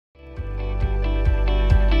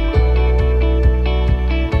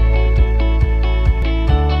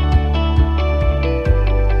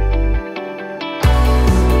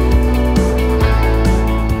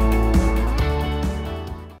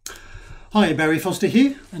Hi, Garry Foster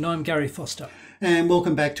here. And I'm Garry Foster. And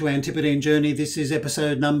welcome back to Antipodean Journey. This is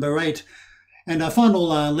episode number 8. And our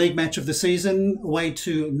final league match of the season, away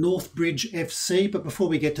to Northbridge FC. But before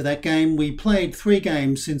we get to that game, we played 3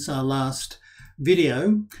 games since our last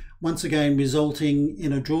video, once again resulting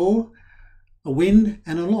in a draw, a win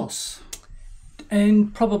and a loss.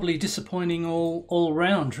 And probably disappointing all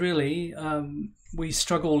round, really. We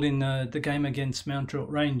struggled in the game against Mount Druitt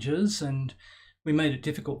Rangers, and we made it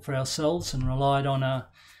difficult for ourselves and relied on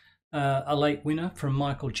a late winner from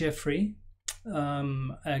Michael Jeffrey.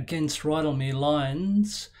 Against Rydalmere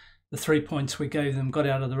Lions, the 3 points we gave them got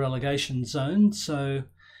out of the relegation zone, so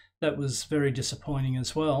that was very disappointing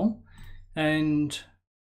as well. And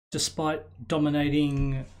despite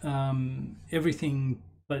dominating everything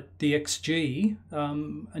but the XG, a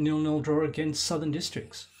 0-0 draw against Southern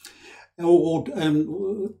Districts.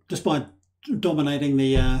 Despite dominating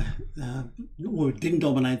or didn't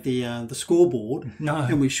dominate the scoreboard. No,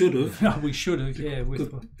 and we should have. No, we should have. Yeah,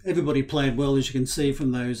 everybody played well, as you can see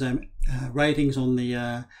from those ratings on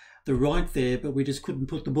the right there, but we just couldn't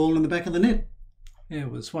put the ball in the back of the net. Yeah,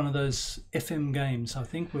 it was one of those FM games. I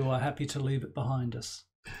think we were happy to leave it behind us.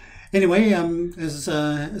 Anyway, as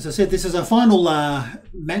I said, this is our final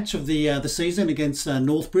match of the season against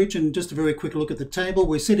Northbridge, and just a very quick look at the table.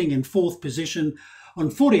 We're sitting in 4th position on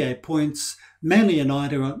 48 points, Manly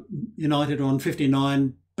United on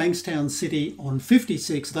 59, Bankstown City on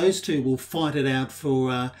 56. Those two will fight it out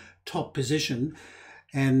for top position,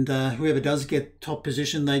 and whoever does get top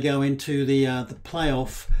position, they go into the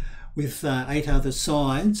playoff with 8 other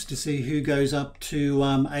sides to see who goes up to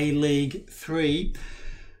A-League 3.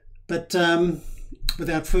 But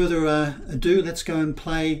without further ado, let's go and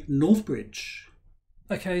play Northbridge.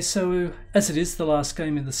 Okay, so as it is the last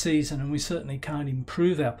game of the season and we certainly can't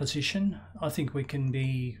improve our position, I think we can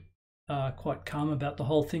be quite calm about the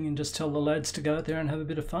whole thing and just tell the lads to go out there and have a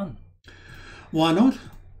bit of fun. Why not?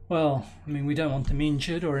 Well, I mean, we don't want them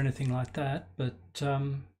injured or anything like that, but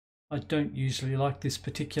I don't usually like this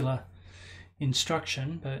particular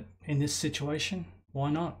instruction, but in this situation,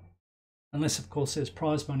 why not? Unless, of course, there's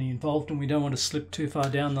prize money involved and we don't want to slip too far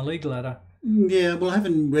down the league ladder. Yeah, well, I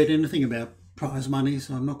haven't read anything about prize money,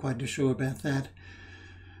 so I'm not quite too sure about that.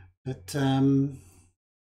 But I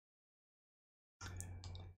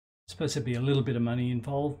suppose there'd be a little bit of money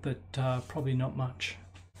involved, but probably not much.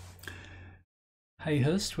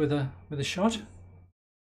 Hayhurst with a shot.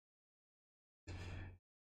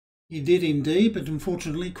 He did indeed, but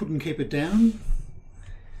unfortunately couldn't keep it down.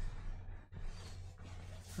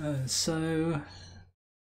 So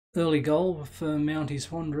early goal for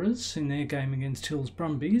Mounties Wanderers in their game against Hills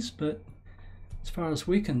Brumbies, but as far as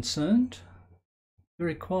we're concerned,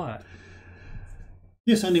 very quiet.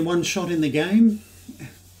 Yes, only 1 shot in the game.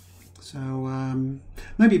 So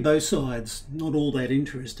maybe both sides not all that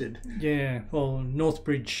interested. Yeah, well,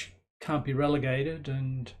 Northbridge can't be relegated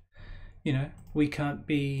and, you know, we can't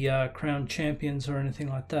be crowned champions or anything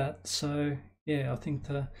like that. So, yeah, I think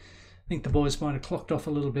the boys might have clocked off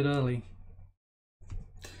a little bit early.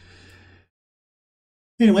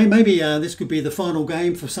 Anyway, maybe this could be the final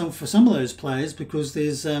game for some of those players, because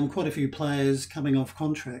there's quite a few players coming off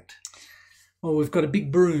contract. Well, we've got a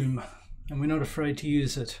big broom and we're not afraid to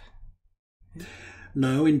use it.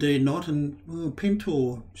 No, indeed not. And well,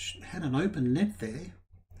 Pintor had an open net there.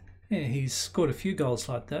 Yeah, he's scored a few goals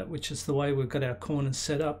like that, which is the way we've got our corners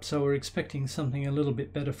set up. So we're expecting something a little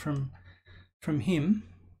bit better from him.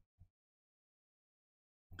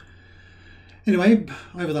 Anyway,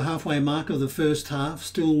 over the halfway mark of the first half,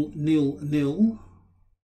 still 0-0.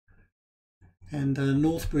 And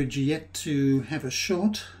Northbridge yet to have a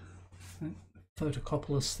shot.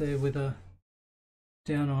 Photocopoulos there with a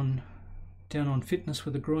down on fitness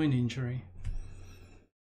with a groin injury.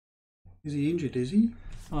 Is he injured, is he?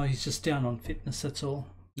 Oh, he's just down on fitness, that's all.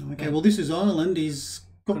 Okay, well, this is Ireland. He's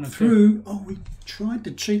got through. Oh, he tried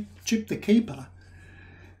to chip the keeper,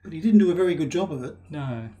 but he didn't do a very good job of it.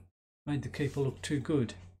 No. Made the keeper look too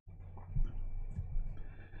good.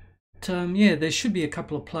 But, yeah, there should be a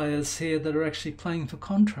couple of players here that are actually playing for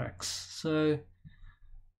contracts. So,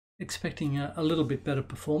 expecting a little bit better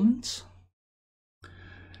performance.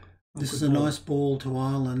 This is a nice ball to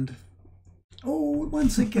Ireland. Oh,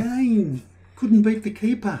 once again, couldn't beat the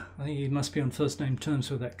keeper. I think he must be on first name terms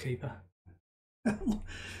with that keeper.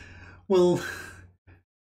 Well,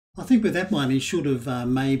 I think with that one, he should have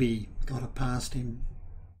maybe got it past him.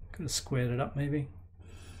 Could have squared it up, maybe.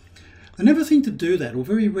 I never seem to do that, or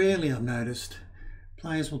very rarely I've noticed.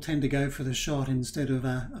 Players will tend to go for the shot instead of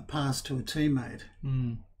a pass to a teammate.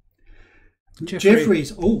 Mm.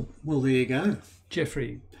 Jeffrey's, oh, well, there you go.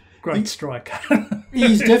 Jeffrey Great striker.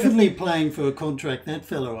 He's definitely playing for a contract, that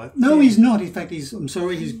fellow. No, he's not. In fact, I'm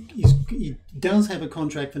sorry, he does have a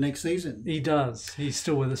contract for next season. He does. He's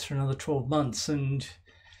still with us for another 12 months, and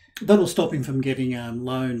that'll stop him from getting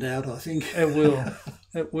loaned out, I think. It will.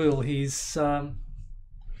 It will. He's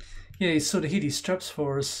he's sort of hit his straps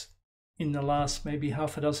for us in the last maybe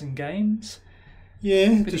half a dozen games.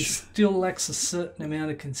 Yeah. But he still lacks a certain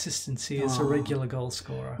amount of consistency as a regular goal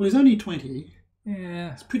scorer. Well, he's only 20.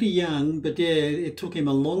 Yeah. It's pretty young, but yeah, it took him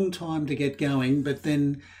a long time to get going. But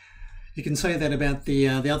then you can say that about the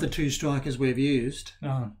other two strikers we've used.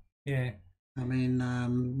 Oh, yeah. I mean,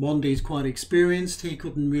 Wandy's quite experienced. He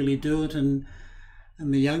couldn't really do it. And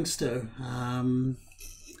the youngster,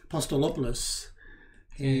 Apostolopoulos,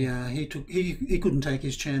 he couldn't take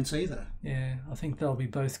his chance either. Yeah, I think they'll be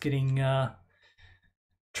both getting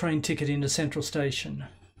train ticket into Central Station.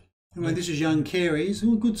 I mean, this is young Carey's.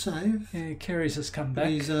 Oh, good save. Yeah, Carey's has come back.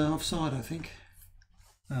 He's offside, I think.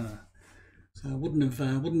 So wouldn't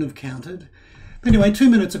have counted. But anyway, 2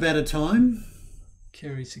 minutes about a time.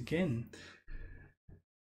 Carey's again.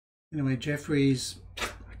 Anyway, Jeffrey's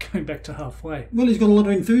going back to halfway. Well, he's got a lot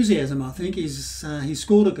of enthusiasm. I think he's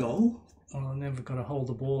scored a goal. Oh, I never got to hold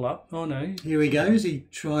the ball up. Oh no! Here he goes. He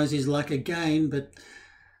tries his luck again, but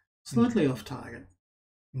slightly off target.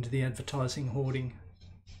 Into the advertising hoarding.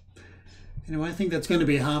 Anyway, I think that's going to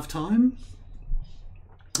be half time.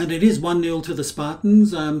 And it is 1-0 to the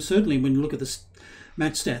Spartans. Certainly, when you look at the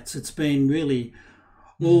match stats, it's been really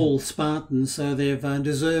all Spartans. So they've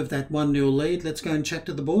deserved that 1-0 lead. Let's go and chat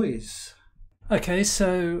to the boys. Okay,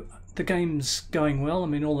 so the game's going well. I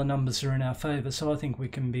mean, all the numbers are in our favour. So I think we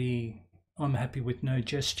can be... I'm happy with no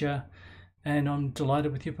gesture. And I'm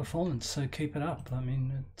delighted with your performance. So keep it up. I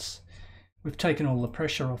mean, we've taken all the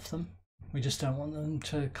pressure off them. We just don't want them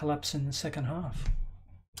to collapse in the second half.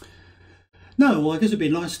 No, well, I guess it'd be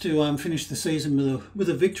nice to finish the season with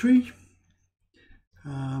a victory.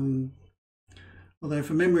 Although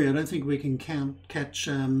from memory, I don't think we can catch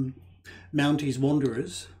Mounties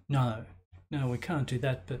Wanderers. No, we can't do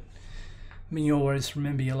that. But I mean, you always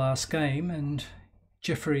remember your last game, and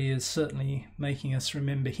Jeffrey is certainly making us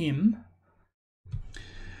remember him.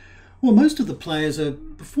 Well, most of the players are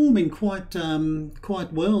performing quite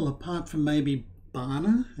well, apart from maybe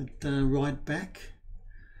Barner at right back.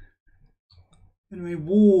 Anyway,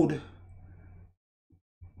 Ward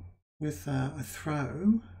with a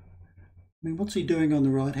throw. I mean, what's he doing on the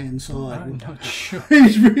right-hand side? I'm not sure.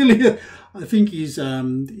 He's really... I think he's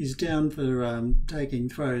down for taking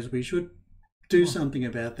throws. We should do something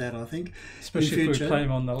about that, I think. Especially if we play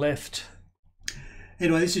him on the left.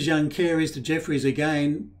 Anyway, this is young Carey's to Jeffries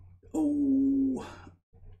again. Oh,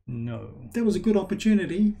 no. That was a good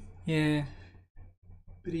opportunity. Yeah.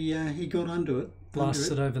 But he got under it.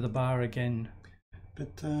 Blasted over the bar again.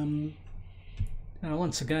 But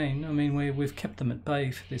once again, I mean, we've kept them at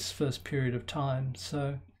bay for this first period of time.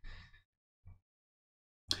 So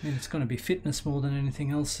I mean, it's going to be fitness more than anything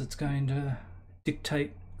else that's going to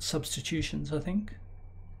dictate substitutions, I think.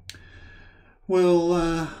 Well,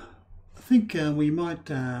 I think we might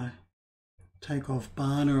take off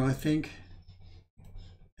Barner, I think.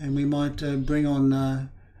 And we might bring on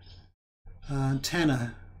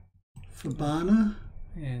Tanner for Barner.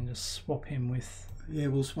 Yeah, and just swap him with... Yeah,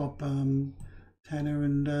 we'll swap Tanner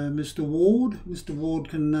and Mr. Ward. Mr. Ward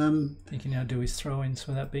can... he can now do his throw-ins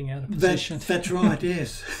without being out of position. That's right,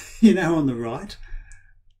 yes. On the right.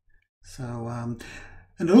 So,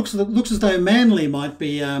 and it looks as though Manly might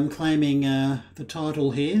be claiming the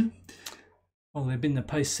title here. Well, they've been the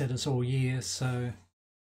pace setters all year, so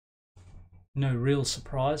no real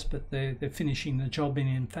surprise, but they're finishing the job in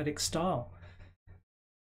emphatic style.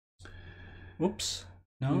 Whoops.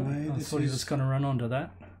 No, anyway, I thought he was going to run onto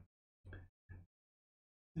that.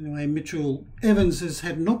 Anyway, Mitchell Evans has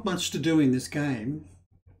had not much to do in this game.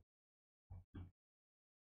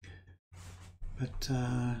 But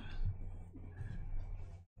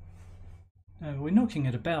we're knocking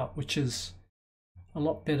it about, which is a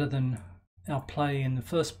lot better than our play in the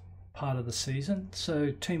first part of the season.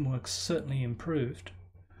 So teamwork's certainly improved.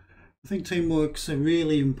 I think teamwork's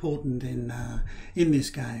really important in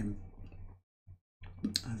this game.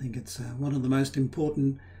 I think it's one of the most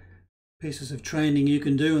important pieces of training you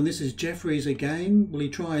can do. And this is Jeffries again. Will he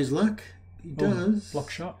try his luck? He does. Block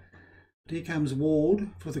shot. But here comes Ward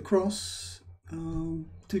for the cross.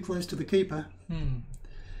 Too close to the keeper.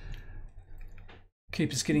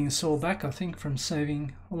 Keeper's getting a sore back, I think, from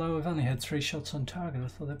saving. Although we've only had 3 shots on target. I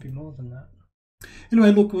thought that'd be more than that.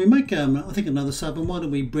 Anyway, look, we make, I think, another sub. And why don't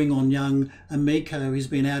we bring on young Amico? He's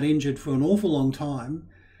been out injured for an awful long time.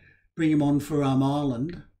 Bring him on for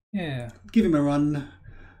Ireland. Yeah. Give him a run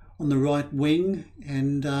on the right wing,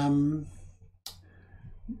 and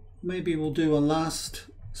maybe we'll do a last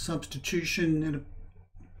substitution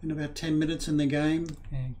in about 10 minutes in the game.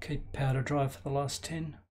 And keep powder dry for the last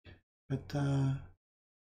 10. But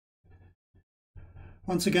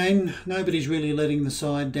once again, nobody's really letting the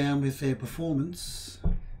side down with their performance.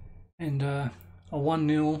 And a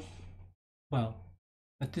 1-0, well,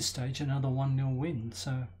 at this stage, another 1-0 win.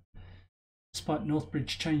 So despite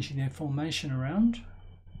Northbridge changing their formation around,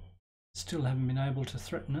 still haven't been able to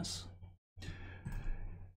threaten us.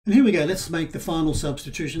 And here we go. Let's make the final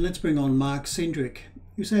substitution. Let's bring on Mark Cindric,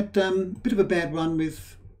 who's had a bit of a bad run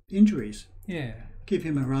with injuries. Yeah. Give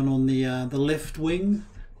him a run on the left wing.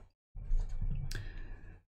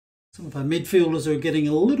 Some of our midfielders are getting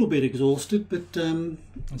a little bit exhausted, but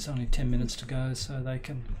it's only 10 minutes to go, so they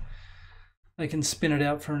can spin it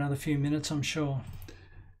out for another few minutes, I'm sure.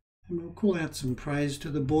 And we'll call out some praise to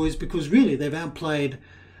the boys, because really they've outplayed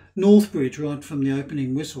Northbridge right from the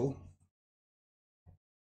opening whistle.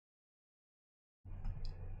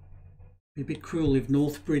 Be a bit cruel if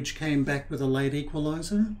Northbridge came back with a late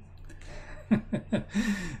equaliser.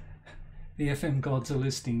 The FM gods are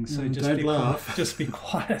listening, so don't laugh. Just be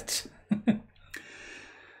quiet.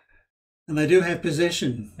 And they do have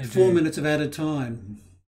possession. 4 minutes of added time.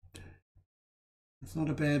 It's not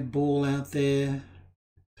a bad ball out there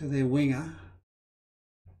to their winger.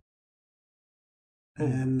 Ooh.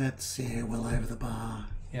 And that's, well over the bar.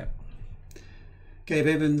 Yep. Gave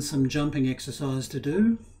Evans some jumping exercise to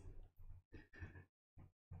do.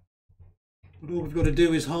 But all we've got to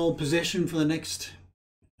do is hold possession for the next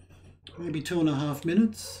maybe 2.5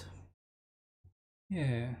 minutes.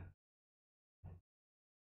 Yeah.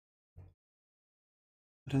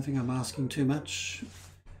 I don't think I'm asking too much.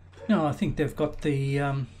 No, I think they've got the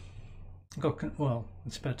well, I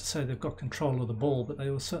was about to say they've got control of the ball, but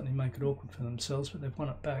they will certainly make it awkward for themselves, but they've won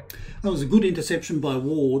it back. That was a good interception by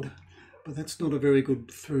Ward, but that's not a very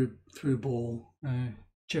good through ball. No,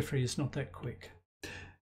 Jeffrey is not that quick.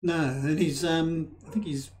 No, and he's I think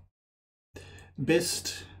his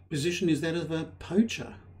best position is that of a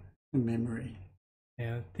poacher from memory.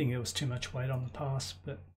 Yeah, I think there was too much weight on the pass,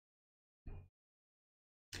 but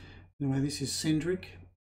anyway, this is Cindric.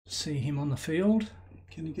 See him on the field.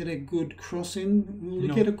 Can he get a good cross in? Will he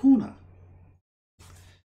get a corner?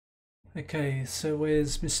 Okay, so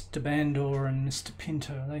where's Mr. Bandor and Mr.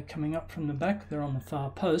 Pinto? Are they coming up from the back? They're on the far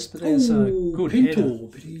post, but there's a good Pinto, header.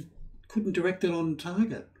 But he couldn't direct it on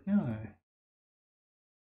target. No.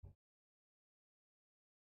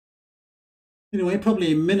 Anyway,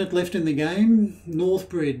 probably a minute left in the game.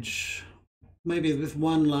 Northbridge, maybe with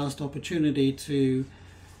one last opportunity to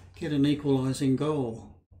get an equalising goal.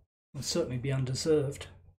 Will certainly be undeserved.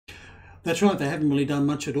 That's right, they haven't really done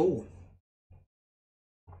much at all.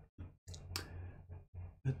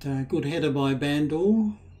 But good header by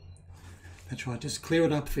Bandor. That's right, just clear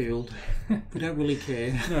it upfield. We don't really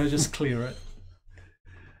care. No, just clear it.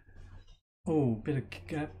 Oh, bit of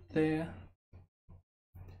gap there.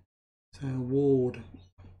 So Ward.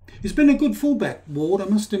 He's been a good fullback, Ward. I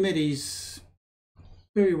must admit he's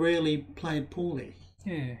very rarely played poorly.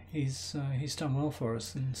 Yeah, he's done well for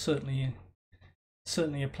us, and certainly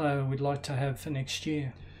a player we'd like to have for next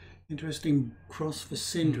year. Interesting cross for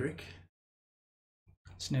Cindric.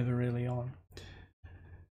 It's never really on.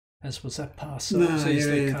 As was that pass, so it was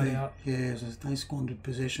easily cut out. Yeah, they squandered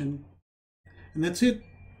possession. And that's it.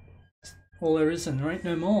 All there is, and there ain't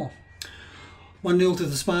no more. 1-0 to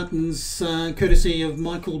the Spartans, courtesy of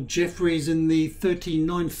Michael Jeffries in the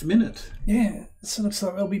 39th minute. Yeah, so it looks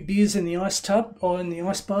like there'll be beers in the ice tub or in the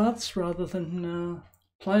ice baths rather than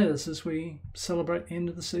players as we celebrate the end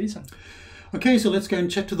of the season. Okay, so let's go and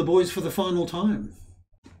chat to the boys for the final time.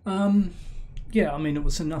 Yeah, I mean, it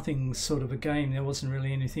was a nothing sort of a game. There wasn't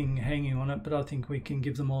really anything hanging on it, but I think we can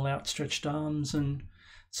give them all outstretched arms and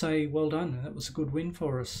say, well done. That was a good win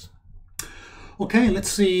for us. Okay, let's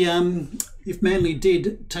see if Manly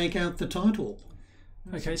did take out the title.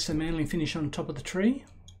 Okay, so Manly finish on top of the tree.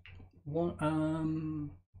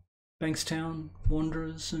 Bankstown,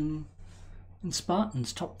 Wanderers and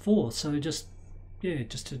Spartans, top 4. So just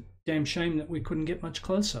a damn shame that we couldn't get much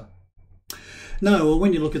closer. No, well,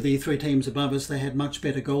 when you look at the 3 teams above us, they had much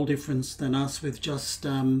better goal difference than us with just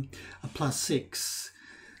a +6.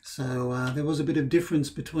 So there was a bit of difference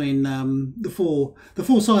between the four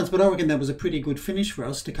sides, but I reckon that was a pretty good finish for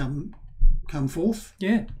us to come fourth.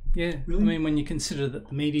 Yeah. Really? I mean, when you consider that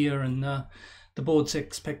the media and the board's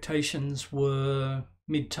expectations were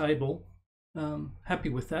mid-table, happy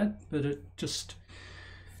with that, but it just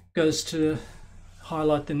goes to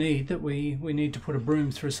highlight the need that we need to put a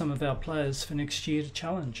broom through some of our players for next year to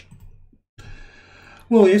challenge.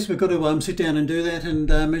 Well, yes, we've got to sit down and do that.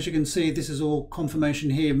 And as you can see, this is all confirmation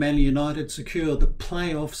here. Manly United secure the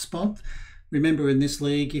playoff spot. Remember, in this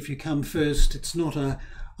league, if you come first, it's not an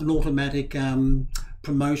automatic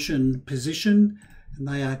promotion position, and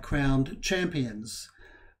they are crowned champions.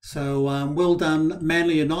 So well done,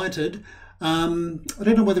 Manly United. I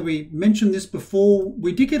don't know whether we mentioned this before.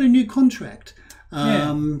 We did get a new contract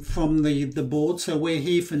from the board, so we're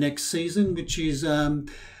here for next season, which is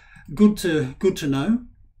good to know.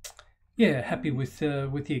 Yeah, happy with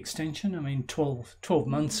the extension. I mean, 12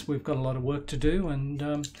 months. We've got a lot of work to do, and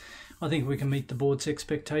I think we can meet the board's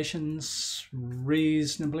expectations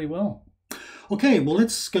reasonably well. Okay, well,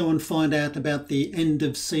 let's go and find out about the end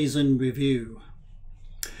of season review.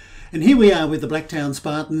 And here we are with the Blacktown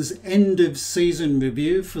Spartans end of season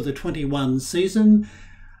review for the 21 season.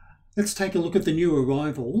 Let's take a look at the new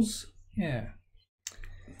arrivals. Yeah.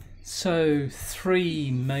 So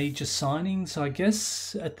 3 major signings, I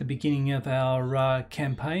guess, at the beginning of our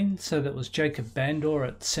campaign. So that was Jacob Bandor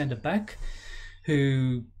at centre back,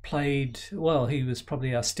 who played, well, he was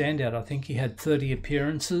probably our standout. I think he had 30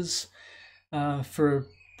 appearances for a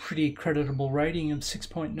pretty creditable rating of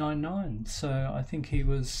 6.99. So I think he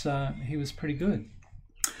was pretty good.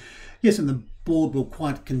 Yes, and the board were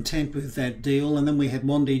quite content with that deal. And then we had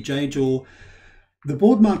Wandi Jajaw. The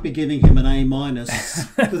board might be giving him an A-,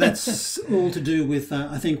 but that's all to do with,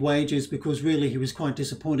 I think, wages, because really he was quite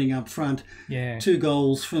disappointing up front. Yeah. 2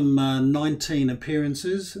 goals from 19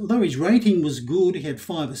 appearances. Although his rating was good, he had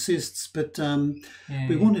 5 assists, but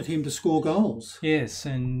we wanted him to score goals. Yes,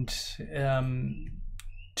 and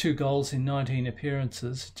 2 goals in 19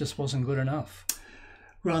 appearances just wasn't good enough.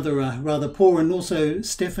 Rather poor. And also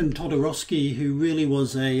Stefan Todorowski, who really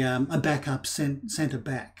was a backup centre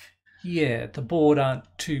back. Yeah, the board aren't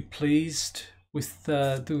too pleased with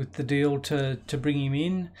the deal to bring him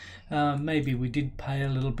in. Maybe we did pay a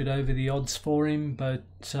little bit over the odds for him, but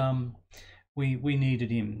we needed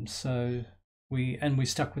him, so we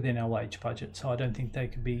stuck within our wage budget. So I don't think they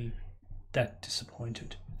could be that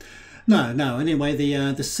disappointed. No. Anyway,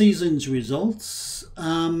 the season's results.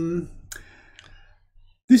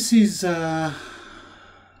 This is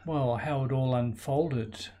well, how it all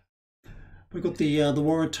unfolded. We've got the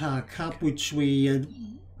Waratah Cup, which we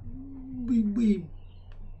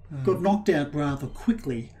got knocked out rather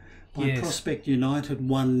quickly by Prospect United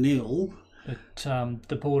 1-0. But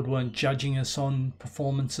the board weren't judging us on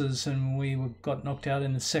performances, and we got knocked out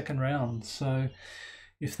in the second round. So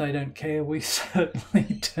if they don't care, we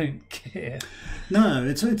certainly don't care. No,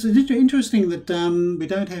 it's interesting that we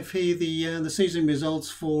don't have here the season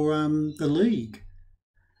results for the league.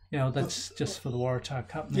 Yeah, well, that's just for the Waratah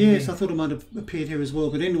Cup. Maybe. Yes, I thought it might have appeared here as well.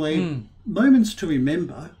 But anyway, moments to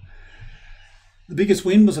remember. The biggest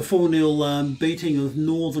win was a 4-0 beating of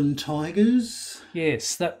Northern Tigers.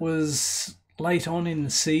 Yes, that was late on in the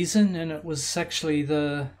season, and it was actually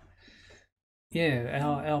our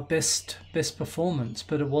best performance,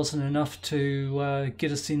 but it wasn't enough to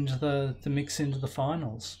get us into the mix into the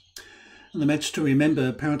finals. And the match to remember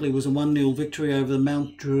apparently was a 1-0 victory over the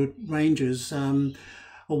Mount Druitt Rangers.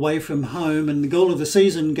 Away from home, and the goal of the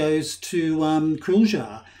season goes to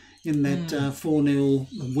Kriljar in that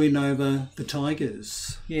 4-0 win over the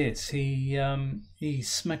Tigers. Yes, he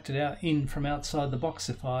smacked it out in from outside the box,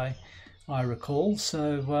 if I recall.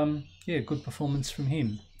 So good performance from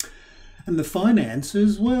him. And the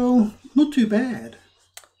finances, well, not too bad.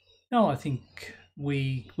 No, I think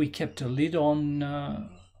we kept a lid on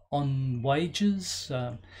wages.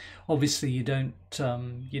 Obviously, you don't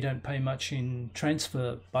pay much in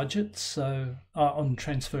transfer budgets, so on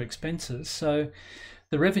transfer expenses. So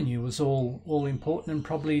the revenue was all important, and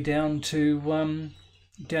probably down to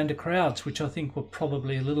crowds, which I think were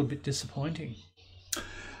probably a little bit disappointing.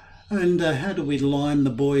 And how do we line the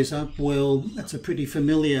boys up? Well, that's a pretty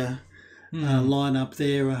familiar line-up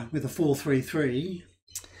there with a 4-3-3.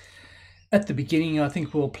 At the beginning, I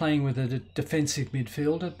think we were playing with a defensive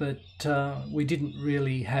midfielder, but we didn't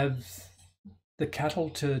really have the cattle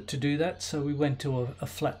to do that. So we went to a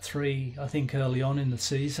flat 3, I think, early on in the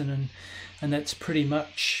season. And that's pretty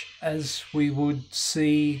much as we would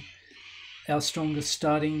see our strongest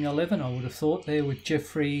starting 11, I would have thought, there with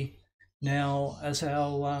Jeffrey now as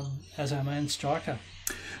our main striker.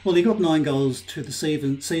 Well, he got 9 goals to the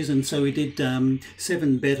season, so he did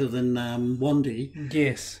 7 better than Wandi.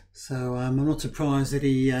 Yes. So I'm not surprised that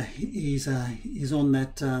he's on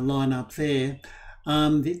that lineup there.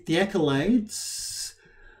 The accolades.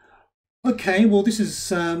 Okay, well, this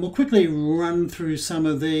is we'll quickly run through some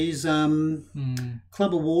of these.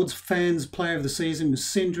 Club Awards, Fans Player of the Season was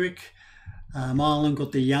Cindric. Ireland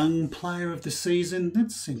got the young player of the season.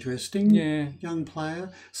 That's interesting. Yeah. Young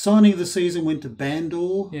player. Signing of the season went to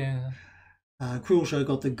Bandor. Yeah. Cruelshow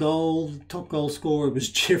got the goal. Top goal scorer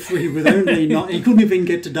was Jeffrey with only he couldn't even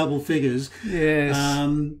get to double figures. Yes.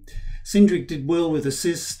 Cindric did well with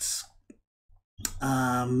assists.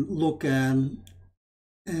 And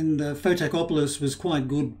Fotakopoulos was quite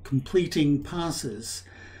good completing passes.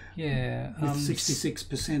 Yeah, with 66%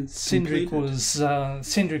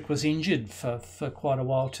 Cindric was injured for quite a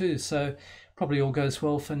while too, so probably all goes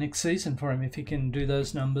well for next season for him if he can do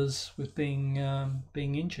those numbers with being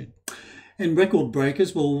injured. And record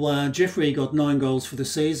breakers, well, Jeffrey got 9 goals for the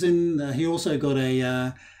season. He also got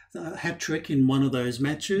a hat-trick in one of those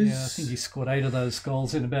matches. Yeah, I think he scored 8 of those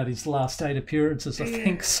goals in about his last 8 appearances, I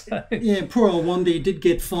think. So. Yeah, poor old Wandy did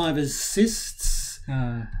get 5 assists.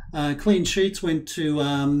 Clean sheets went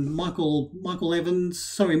to Mitchell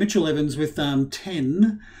Evans with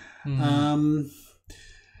 10.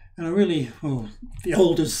 And the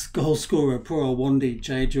oldest goal scorer, poor old Wandy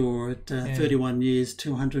J-Jaw at 31 years,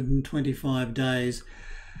 225 days.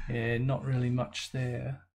 Yeah, not really much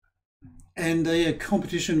there. And the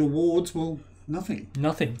competition awards, well, nothing.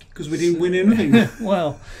 Nothing. Because we didn't win anything.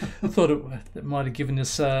 Well, I thought it might have given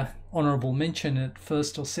us honourable mention at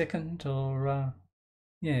first or second, or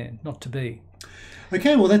not to be.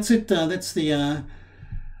 Okay, well that's it. That's the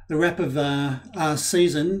wrap of our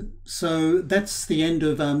season. So that's the end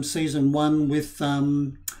of season 1 with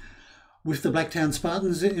the Blacktown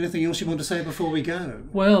Spartans. Anything else you want to say before we go?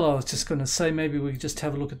 Well, I was just going to say maybe we just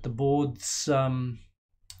have a look at the board's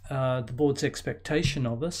expectation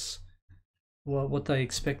of us, what they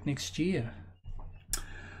expect next year.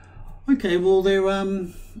 Okay, well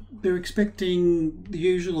they're expecting the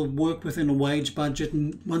usual of work within a wage budget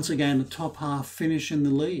and once again a top half finish in the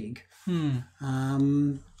league.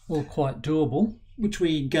 All quite doable. Which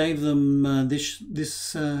we gave them this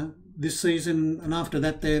season, and after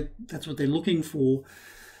that that's what they're looking for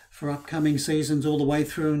upcoming seasons all the way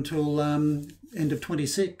through until end of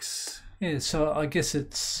 26. Yeah, so I guess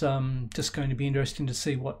it's just going to be interesting to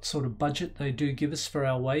see what sort of budget they do give us for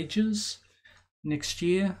our wages next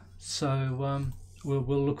year. So we'll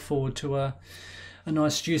look forward to a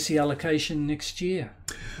nice juicy allocation next year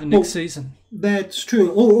and next season. That's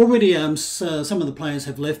true. Already some of the players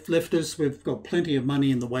have left us. We've got plenty of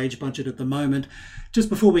money in the wage budget at the moment. Just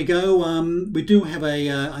before we go, we do have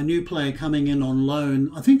a new player coming in on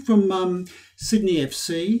loan, I think from Sydney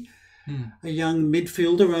FC. A young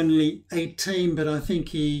midfielder, only 18, but I think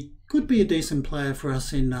he could be a decent player for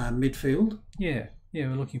us in midfield. Yeah, we're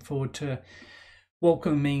looking forward to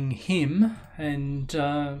welcoming him, and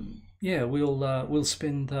we'll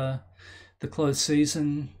spend the close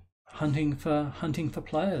season hunting for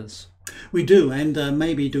players. We do, and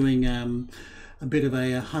maybe doing a bit of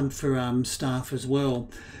a hunt for staff as well.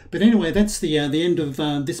 But anyway, that's the end of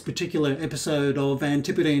this particular episode of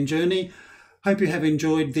Antipodean Journey. Hope you have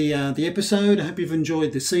enjoyed the episode. I hope you've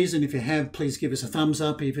enjoyed the season. If you have, please give us a thumbs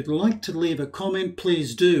up. If you'd like to leave a comment,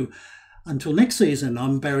 please do. Until next season,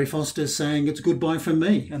 I'm Garry Foster saying it's goodbye from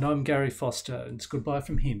me. And I'm Garry Foster. It's goodbye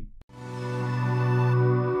from him.